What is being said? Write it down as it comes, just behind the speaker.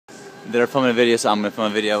They're filming a video, so I'm gonna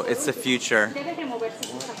film a video. It's the future.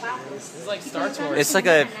 This is like Star Tours.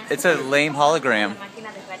 It's a lame hologram.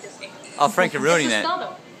 Oh, Frank, you're ruining it.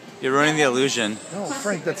 You're ruining the illusion. No,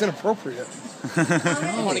 Frank, that's inappropriate. I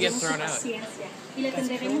don't want to get thrown out. Jeez,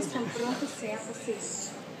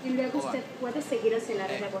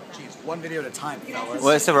 one video at a time, fellas.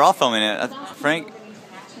 Well, so we're all filming it. Frank.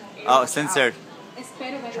 Oh, censored.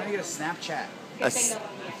 Trying to get a Snapchat.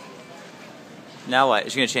 Now what?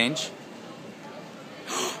 Is she gonna change?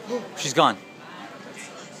 She's gone.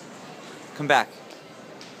 Come back.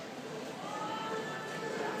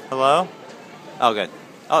 Hello? Oh, good.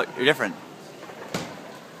 Oh, you're different.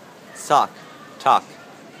 Talk.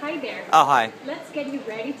 Hi there. Oh, hi. Let's get you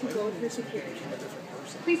ready to go through security.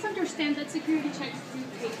 Please understand that security checks do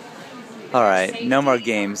take. All right. No more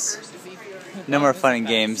games. No more fun and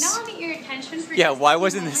games. Now I'll need your attention for Yeah, just why a few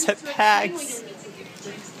wasn't this moments at to PAX? explain what you'll need to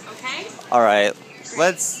do. Okay? All right.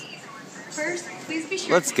 Let's First, please be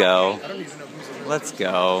sure let's to go. have your ID. Let's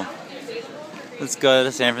go. Let's go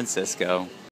to San Francisco.